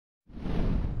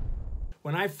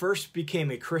when I first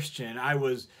became a Christian, I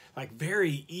was like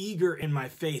very eager in my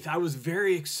faith. I was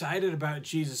very excited about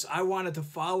Jesus. I wanted to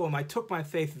follow him. I took my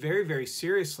faith very, very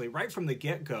seriously right from the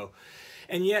get-go.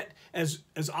 And yet, as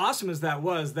awesome as that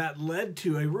was, that led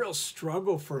to a real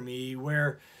struggle for me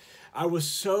where I was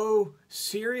so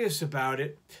serious about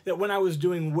it that when I was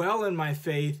doing well in my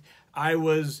faith, I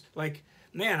was like,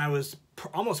 man, I was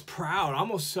almost proud,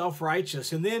 almost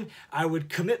self-righteous. And then I would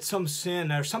commit some sin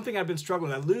or something I've been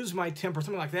struggling with. I'd lose my temper,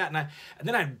 something like that. And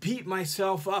then I'd beat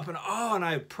myself up and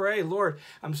I'd pray, Lord,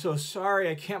 I'm so sorry.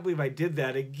 I can't believe I did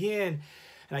that again.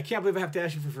 And I can't believe I have to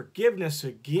ask you for forgiveness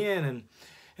again.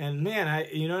 And man,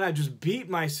 I just beat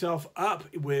myself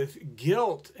up with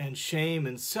guilt and shame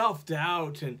and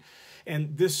self-doubt.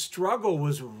 And this struggle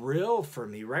was real for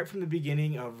me right from the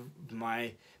beginning of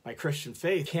my Christian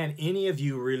faith. Can any of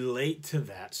you relate to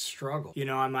that struggle?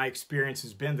 My experience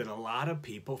has been that a lot of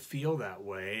people feel that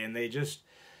way, and they just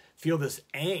feel this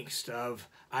angst of,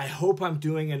 I hope I'm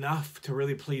doing enough to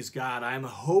really please God. I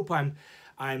hope I'm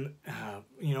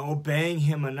obeying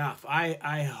him enough.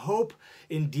 I hope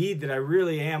indeed that I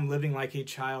really am living like a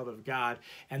child of God.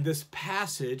 And this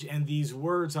passage and these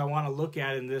words I want to look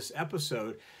at in this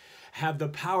episode have the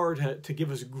power to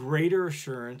give us greater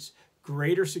assurance,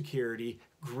 greater security,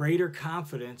 greater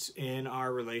confidence in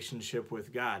our relationship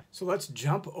with God. So let's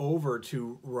jump over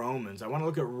to Romans. I want to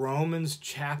look at Romans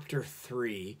chapter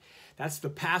 3. That's the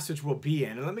passage we'll be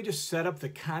in. And let me just set up the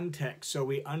context so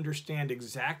we understand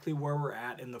exactly where we're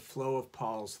at in the flow of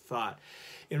Paul's thought.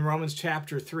 In Romans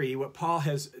chapter 3, what Paul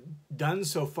has done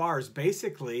so far is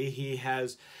basically he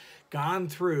has gone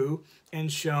through and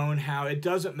shown how it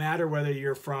doesn't matter whether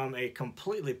you're from a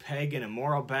completely pagan and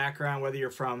moral background, whether you're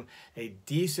from a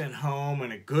decent home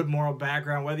and a good moral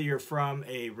background, whether you're from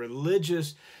a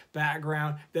religious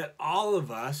background, that all of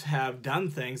us have done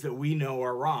things that we know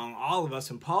are wrong. All of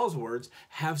us, in Paul's words,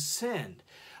 have sinned.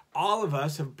 All of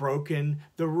us have broken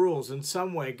the rules in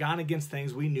some way, gone against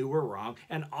things we knew were wrong,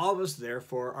 and all of us,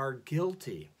 therefore, are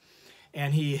guilty.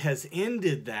 And he has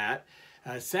ended that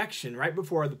section right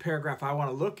before the paragraph I want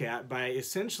to look at by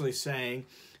essentially saying,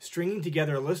 stringing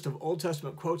together a list of Old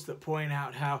Testament quotes that point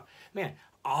out how, man,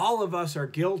 all of us are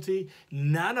guilty.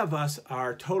 None of us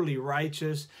are totally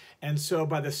righteous. And so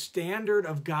by the standard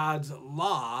of God's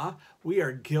law, we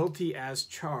are guilty as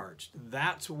charged.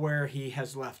 That's where he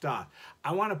has left off.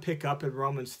 I want to pick up in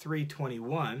Romans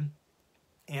 3:21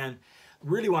 and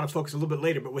really want to focus a little bit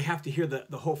later, but we have to hear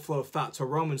the whole flow of thought. So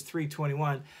Romans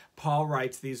 3:21, Paul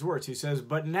writes these words. He says,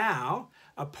 but now,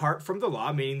 apart from the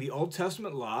law, meaning the Old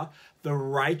Testament law, the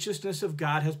righteousness of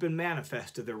God has been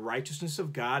manifested. The righteousness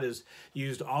of God is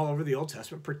used all over the Old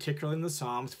Testament, particularly in the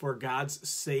Psalms, for God's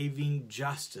saving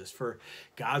justice, for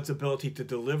God's ability to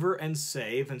deliver and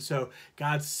save. And so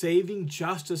God's saving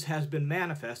justice has been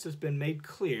manifest, has been made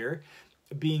clear,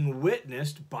 being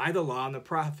witnessed by the law and the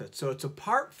prophets. So it's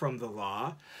apart from the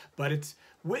law, but it's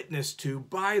witnessed to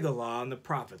by the law and the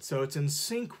prophets. So it's in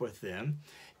sync with them.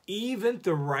 Even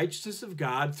the righteousness of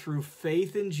God through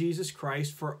faith in Jesus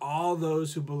Christ for all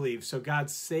those who believe. So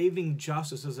God's saving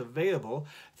justice is available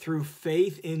through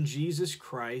faith in Jesus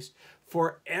Christ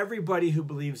for everybody who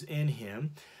believes in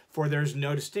him. For there's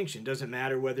no distinction. Doesn't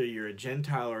matter whether you're a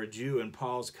Gentile or a Jew in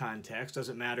Paul's context.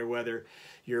 Doesn't matter whether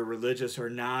you're religious or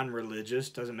non-religious.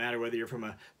 Doesn't matter whether you're from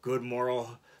a good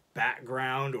moral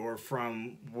background or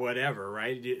from whatever,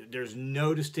 right? There's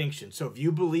no distinction. So if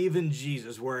you believe in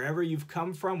Jesus, wherever you've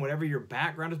come from, whatever your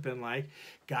background has been like,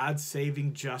 God's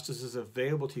saving justice is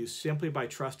available to you simply by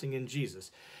trusting in Jesus.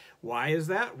 Why is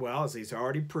that? Well, as he's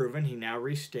already proven, he now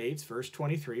restates, verse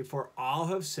 23, for all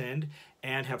have sinned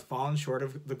and have fallen short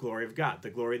of the glory of God.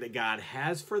 The glory that God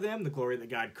has for them, the glory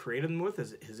that God created them with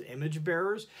as his image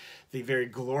bearers, the very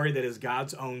glory that is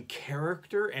God's own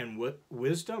character and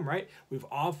wisdom, right? We've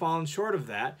all fallen short of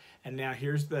that. And now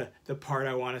here's the part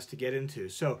I want us to get into.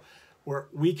 So where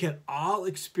we can all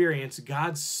experience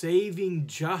God's saving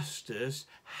justice.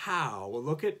 How? Well,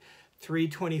 look at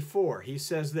 3:24. He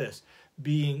says this,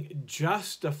 being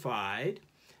justified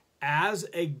as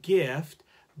a gift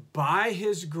by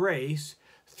his grace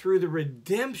through the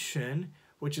redemption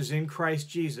which is in Christ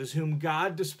Jesus, whom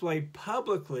God displayed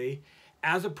publicly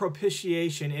as a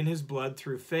propitiation in his blood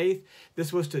through faith.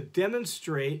 This was to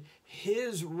demonstrate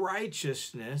his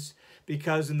righteousness,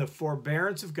 because in the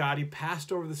forbearance of God he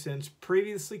passed over the sins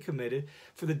previously committed,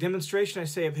 for the demonstration, I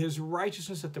say, of his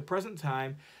righteousness at the present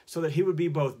time, so that he would be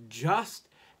both just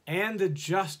and the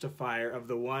justifier of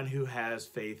the one who has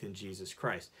faith in Jesus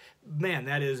Christ. Man,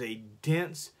 that is a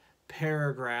dense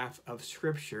paragraph of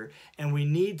Scripture, and we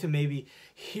need to maybe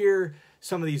hear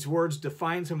some of these words,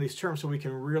 define some of these terms so we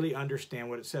can really understand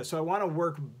what it says. So I want to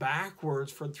work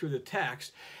backwards through the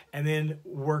text and then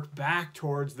work back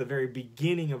towards the very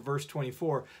beginning of verse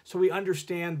 24 so we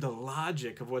understand the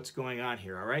logic of what's going on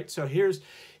here, all right? So here's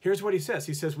what he says.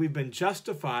 He says, we've been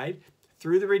justified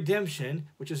through the redemption,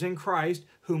 which is in Christ,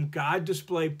 whom God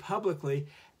displayed publicly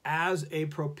as a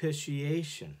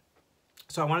propitiation.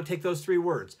 So I want to take those three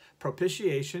words,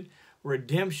 propitiation,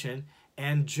 redemption,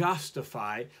 and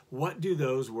justify. What do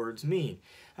those words mean?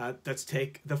 Let's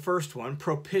take the first one,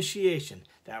 propitiation.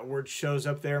 That word shows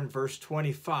up there in verse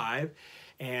 25,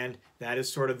 and that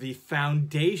is sort of the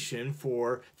foundation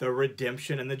for the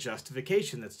redemption and the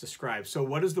justification that's described. So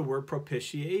what does the word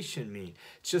propitiation mean?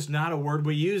 It's just not a word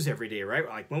we use every day, right?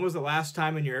 Like, when was the last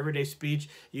time in your everyday speech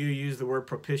you used the word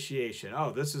propitiation?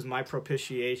 Oh, this is my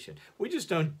propitiation. We just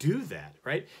don't do that,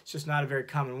 right? It's just not a very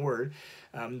common word.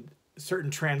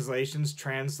 Certain translations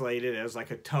translate it as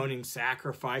like atoning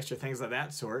sacrifice or things of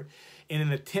that sort in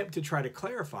an attempt to try to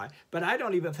clarify, but I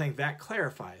don't even think that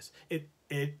clarifies.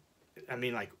 I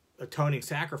mean, like, atoning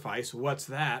sacrifice, what's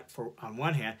that on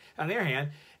one hand? On the other hand,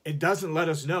 it doesn't let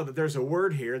us know that there's a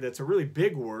word here that's a really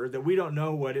big word that we don't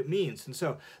know what it means. And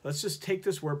so let's just take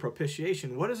this word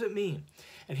propitiation. What does it mean?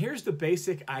 And here's the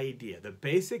basic idea. The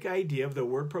basic idea of the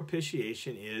word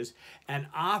propitiation is an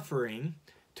offering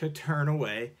to turn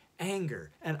away anger,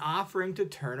 an offering to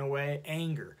turn away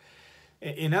anger.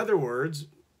 In other words,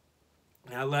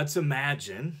 let's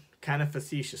imagine, kind of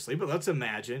facetiously, but let's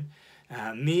imagine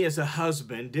me as a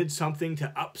husband did something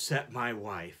to upset my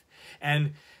wife.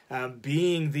 And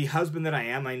being the husband that I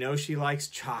am, I know she likes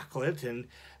chocolate, and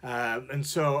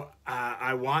so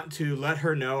I want to let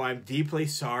her know I'm deeply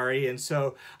sorry. And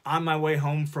so on my way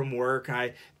home from work,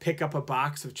 I pick up a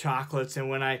box of chocolates, and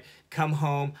when I come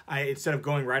home, instead of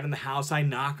going right in the house, I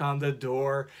knock on the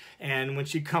door. And when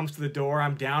she comes to the door,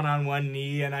 I'm down on one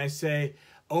knee and I say,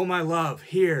 "Oh, my love,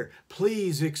 here,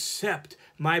 please accept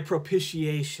my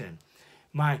propitiation."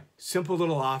 My simple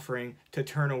little offering to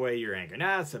turn away your anger.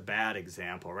 Now, that's a bad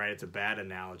example, right? It's a bad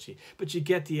analogy, but you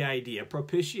get the idea.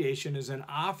 Propitiation is an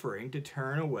offering to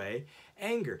turn away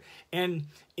anger. And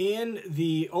in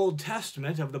the Old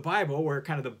Testament of the Bible, where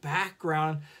kind of the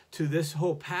background to this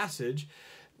whole passage,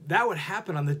 that would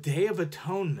happen on the Day of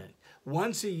Atonement.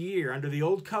 Once a year, under the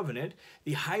Old Covenant,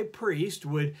 the high priest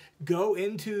would go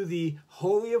into the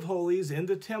Holy of Holies in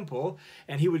the temple,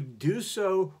 and he would do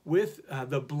so with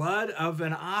the blood of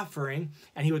an offering,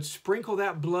 and he would sprinkle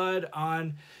that blood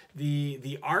on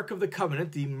the Ark of the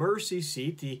Covenant, the mercy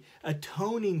seat, the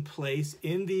atoning place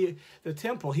in the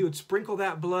temple. He would sprinkle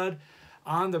that blood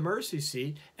on the mercy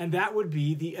seat, and that would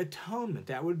be the atonement.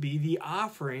 That would be the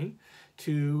offering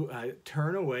to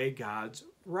turn away God's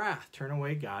wrath, turn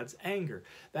away God's anger.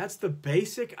 That's the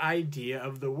basic idea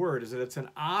of the word, is that it's an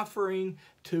offering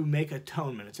to make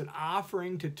atonement. It's an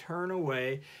offering to turn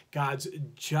away God's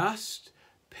just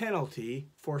penalty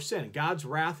for sin. God's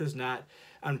wrath is not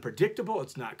unpredictable.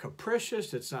 It's not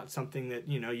capricious. It's not something that,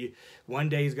 one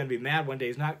day he's going to be mad, one day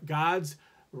he's not. God's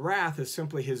wrath is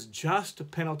simply his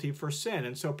just penalty for sin.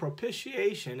 And so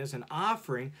propitiation is an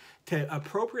offering to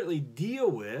appropriately deal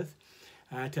with,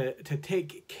 to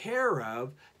take care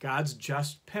of God's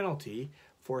just penalty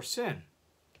for sin.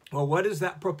 Well, what is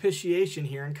that propitiation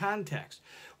here in context?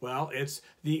 Well, it's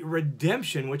the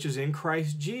redemption which is in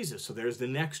Christ Jesus. So there's the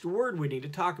next word we need to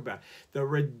talk about. The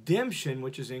redemption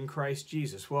which is in Christ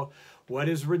Jesus. Well, what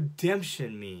does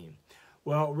redemption mean?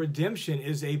 Well, redemption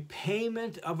is a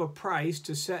payment of a price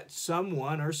to set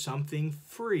someone or something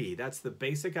free. That's the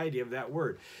basic idea of that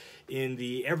word. In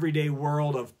the everyday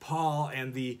world of Paul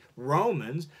and the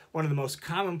Romans, one of the most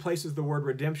common places the word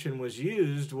redemption was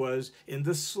used was in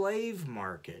the slave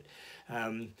market.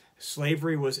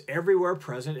 Slavery was everywhere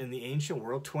present in the ancient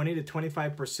world. 20 to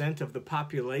 25% of the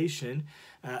population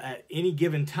at any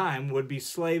given time would be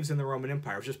slaves in the Roman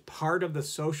Empire. It was just part of the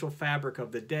social fabric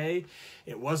of the day.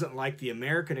 It wasn't like the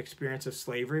American experience of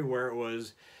slavery, where it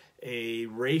was a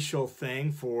racial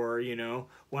thing for,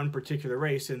 one particular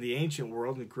race. In the ancient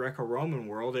world, in the Greco-Roman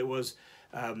world, it was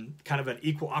kind of an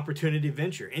equal opportunity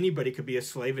venture. Anybody could be a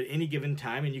slave at any given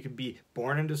time, and you could be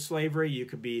born into slavery. You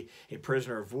could be a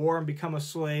prisoner of war and become a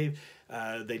slave.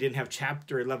 They didn't have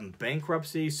Chapter 11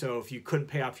 bankruptcy, so if you couldn't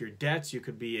pay off your debts, you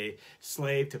could be a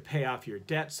slave to pay off your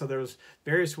debts. So there was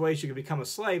various ways you could become a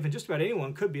slave, and just about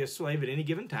anyone could be a slave at any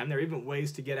given time. There are even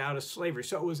ways to get out of slavery.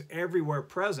 So it was everywhere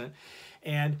present.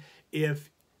 And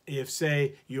if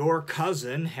say, your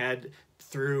cousin had,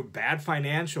 through bad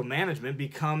financial management,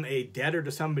 become a debtor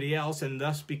to somebody else and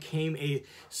thus became a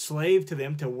slave to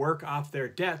them to work off their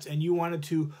debts, and you wanted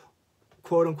to,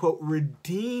 quote unquote,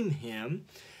 redeem him,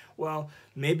 Well,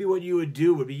 maybe what you would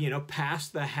do would be, pass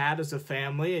the hat as a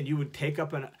family, and you would take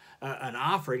up an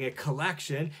offering, a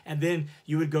collection, and then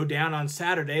you would go down on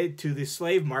Saturday to the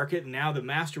slave market, and now the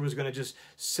master was going to just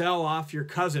sell off your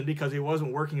cousin because he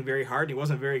wasn't working very hard, and he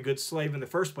wasn't a very good slave in the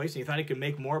first place, and he thought he could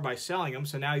make more by selling him,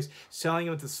 so now he's selling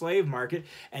him at the slave market,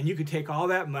 and you could take all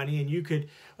that money, and you could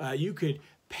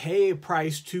pay a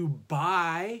price to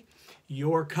buy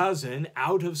your cousin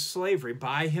out of slavery,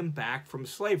 buy him back from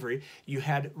slavery. You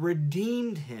had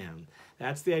redeemed him.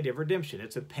 That's the idea of redemption.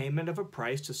 It's a payment of a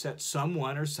price to set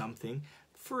someone or something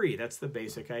free. That's the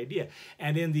basic idea.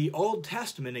 And in the Old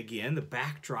Testament, again, the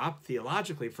backdrop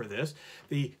theologically for this,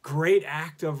 the great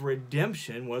act of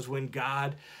redemption was when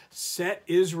God set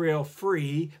Israel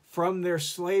free from their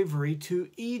slavery to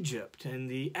Egypt in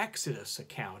the Exodus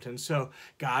account. And so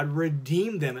God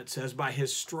redeemed them, it says, by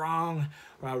his strong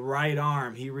right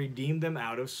arm. He redeemed them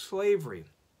out of slavery.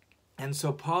 And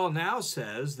so Paul now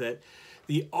says that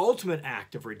the ultimate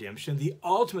act of redemption, the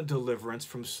ultimate deliverance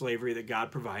from slavery that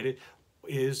God provided,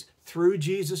 is through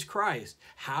Jesus Christ.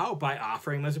 How? By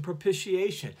offering him as a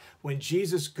propitiation. When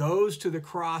Jesus goes to the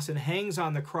cross and hangs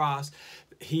on the cross,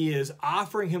 he is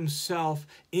offering himself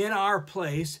in our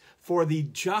place for the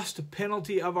just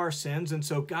penalty of our sins. And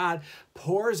so God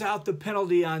pours out the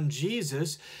penalty on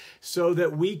Jesus so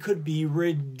that we could be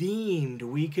redeemed.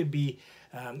 We could be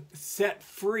set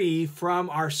free from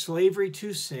our slavery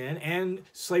to sin and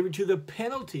slavery to the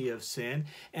penalty of sin,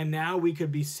 and now we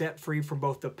could be set free from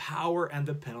both the power and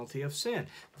the penalty of sin.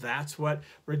 That's what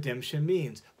redemption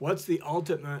means. What's the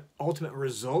ultimate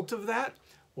result of that?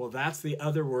 Well, that's the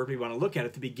other word we want to look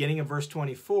at the beginning of verse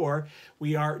 24.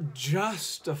 We are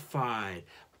justified.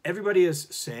 Everybody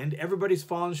has sinned. Everybody's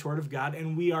fallen short of God,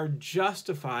 and we are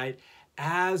justified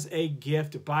as a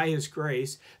gift by his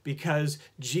grace because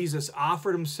Jesus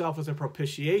offered himself as a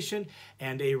propitiation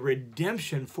and a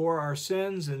redemption for our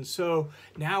sins. And so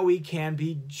now we can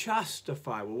be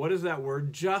justified. Well, what does that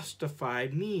word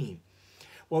justified mean?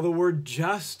 Well, the word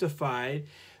justified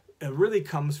really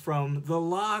comes from the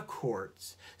law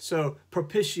courts. So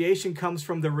propitiation comes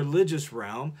from the religious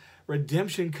realm.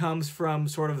 Redemption comes from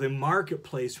sort of the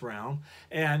marketplace realm,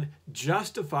 and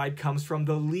justified comes from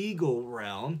the legal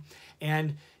realm.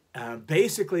 And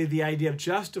basically the idea of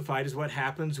justified is what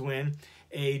happens when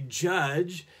a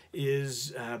judge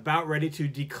is about ready to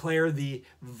declare the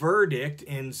verdict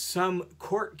in some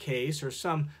court case or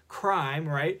some crime,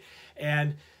 right?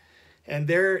 And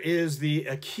there is the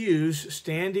accused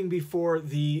standing before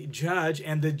the judge,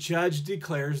 and the judge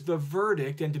declares the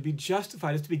verdict. And to be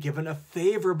justified is to be given a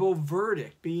favorable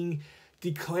verdict, being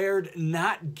declared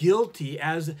not guilty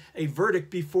as a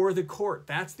verdict before the court.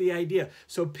 That's the idea.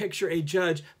 So picture a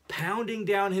judge pounding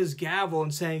down his gavel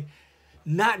and saying,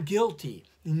 not guilty,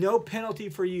 no penalty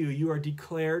for you. You are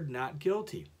declared not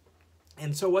guilty.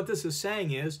 And so what this is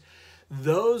saying is,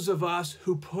 those of us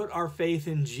who put our faith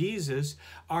in Jesus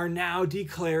are now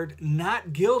declared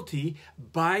not guilty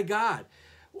by God.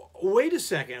 Wait a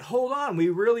second, hold on, we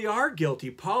really are guilty.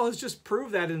 Paul has just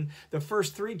proved that in the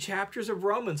first 3 chapters of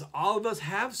Romans. All of us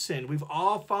have sinned. We've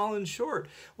all fallen short.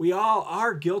 We all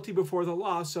are guilty before the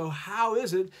law. So how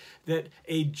is it that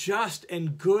a just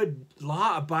and good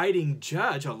law-abiding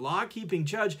judge, a law-keeping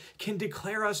judge, can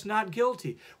declare us not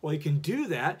guilty? Well, he can do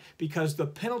that because the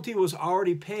penalty was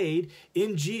already paid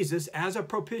in Jesus as a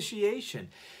propitiation.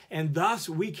 And thus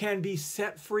we can be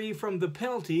set free from the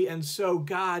penalty, and so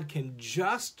God can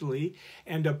justly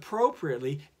and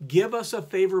appropriately give us a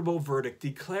favorable verdict,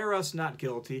 declare us not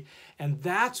guilty. And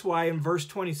that's why in verse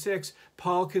 26,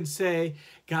 Paul can say,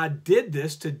 God did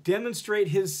this to demonstrate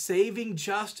his saving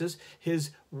justice,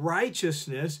 his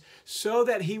righteousness, so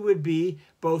that he would be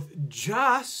both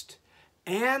just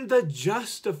and the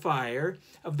justifier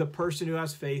of the person who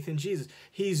has faith in Jesus.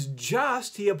 He's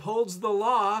just, he upholds the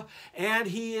law, and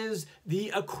he is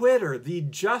the acquitter, the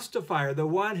justifier, the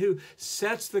one who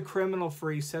sets the criminal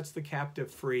free, sets the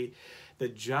captive free, the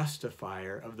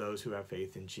justifier of those who have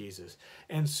faith in Jesus.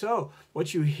 And so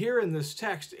what you hear in this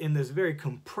text, in this very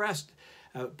compressed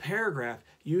paragraph,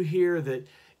 you hear that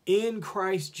in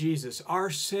Christ Jesus, our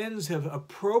sins have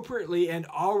appropriately and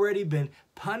already been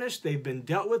punished. They've been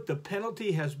dealt with. The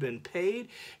penalty has been paid.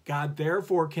 God,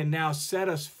 therefore, can now set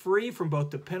us free from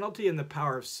both the penalty and the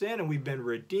power of sin, and we've been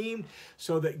redeemed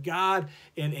so that God,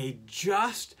 in a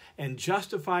just and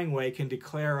justifying way, can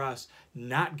declare us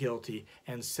not guilty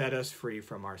and set us free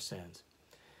from our sins.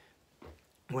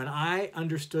 When I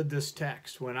understood this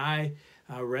text, when I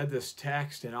read this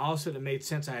text, and all of a sudden it made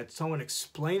sense, I had someone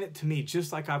explain it to me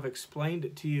just like I've explained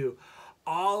it to you,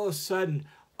 all of a sudden,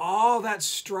 all that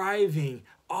striving,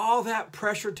 all that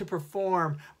pressure to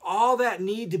perform, all that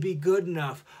need to be good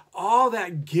enough, all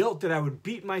that guilt that I would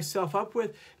beat myself up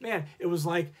with, man, it was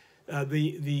like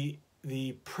the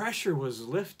pressure was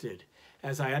lifted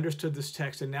as I understood this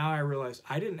text. And now I realized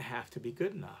I didn't have to be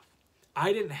good enough.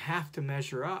 I didn't have to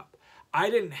measure up. I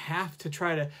didn't have to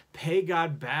try to pay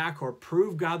God back or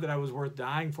prove God that I was worth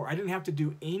dying for. I didn't have to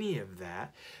do any of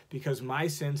that because my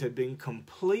sins had been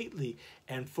completely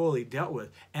and fully dealt with.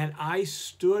 And I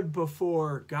stood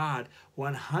before God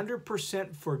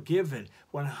 100% forgiven,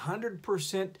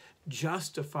 100%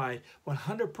 justified,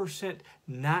 100%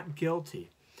 not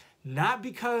guilty. Not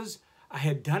because I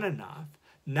had done enough,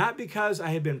 not because I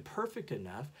had been perfect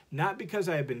enough, not because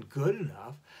I had been good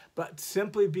enough, but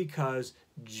simply because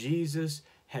Jesus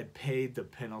had paid the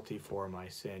penalty for my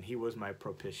sin. He was my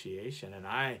propitiation. And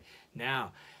I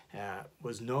now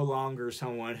was no longer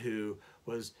someone who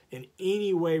was in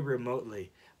any way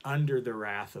remotely under the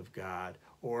wrath of God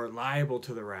or liable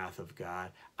to the wrath of God.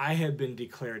 I had been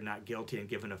declared not guilty and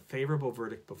given a favorable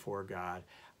verdict before God.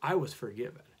 I was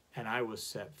forgiven and I was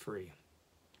set free.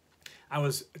 I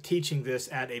was teaching this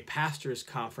at a pastor's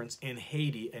conference in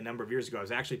Haiti a number of years ago. I was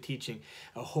actually teaching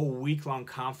a whole week-long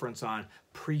conference on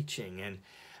preaching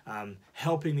and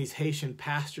helping these Haitian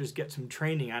pastors get some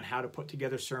training on how to put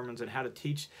together sermons and how to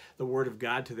teach the Word of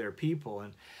God to their people.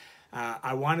 And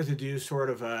I wanted to do sort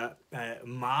of a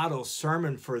model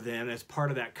sermon for them as part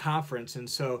of that conference. And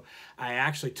so I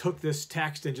actually took this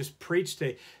text and just preached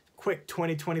a quick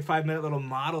 20-25 minute little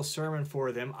model sermon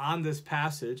for them on this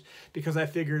passage, because I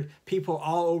figured people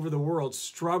all over the world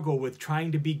struggle with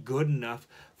trying to be good enough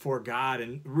for God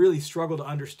and really struggle to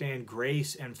understand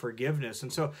grace and forgiveness.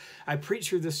 And so I preached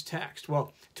through this text.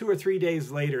 Well, 2 or 3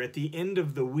 days later, at the end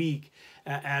of the week,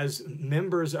 as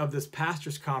members of this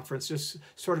pastor's conference just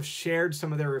sort of shared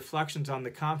some of their reflections on the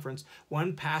conference,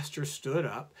 one pastor stood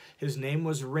up. His name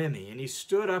was Remy, and he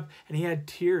stood up and he had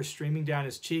tears streaming down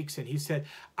his cheeks, and he said,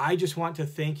 "I just want to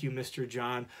thank you, Mr.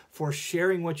 John, for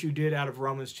sharing what you did out of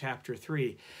Romans chapter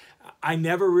 3. I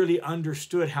never really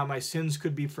understood how my sins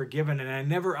could be forgiven, and I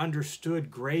never understood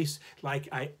grace like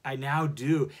I now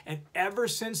do. And ever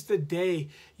since the day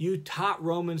you taught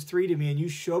Romans 3 to me and you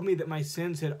showed me that my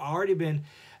sins had already been,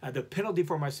 the penalty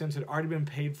for my sins had already been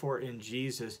paid for in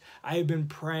Jesus, I have been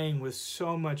praying with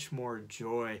so much more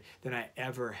joy than I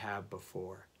ever have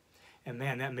before." And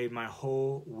man, that made my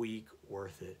whole week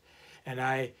worth it. And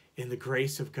I, in the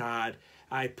grace of God,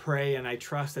 I pray and I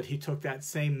trust that he took that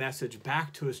same message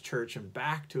back to his church and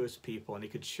back to his people, and he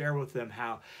could share with them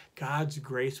how God's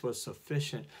grace was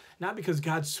sufficient. Not because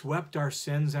God swept our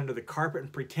sins under the carpet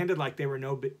and pretended like they were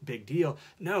no big deal.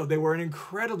 No, they were an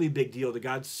incredibly big deal to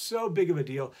God, so big of a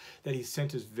deal that he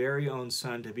sent his very own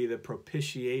son to be the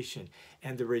propitiation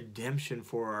and the redemption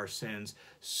for our sins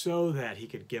so that he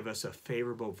could give us a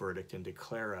favorable verdict and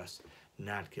declare us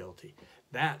not guilty.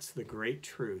 That's the great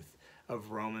truth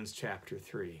of Romans chapter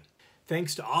 3.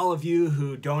 Thanks to all of you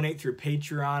who donate through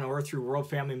Patreon or through World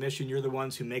Family Mission. You're the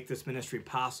ones who make this ministry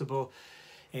possible.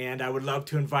 And I would love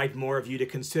to invite more of you to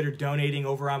consider donating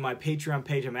over on my Patreon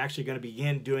page. I'm actually going to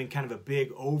begin doing kind of a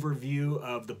big overview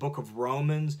of the book of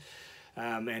Romans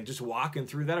and just walking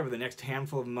through that over the next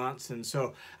handful of months. And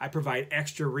so I provide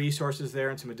extra resources there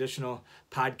and some additional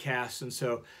podcasts. And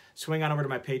so swing on over to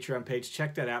my Patreon page,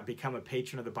 check that out, become a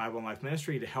patron of the Bible and Life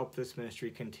Ministry to help this ministry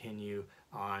continue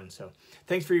on. So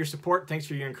thanks for your support. Thanks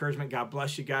for your encouragement. God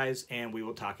bless you guys, and we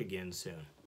will talk again soon.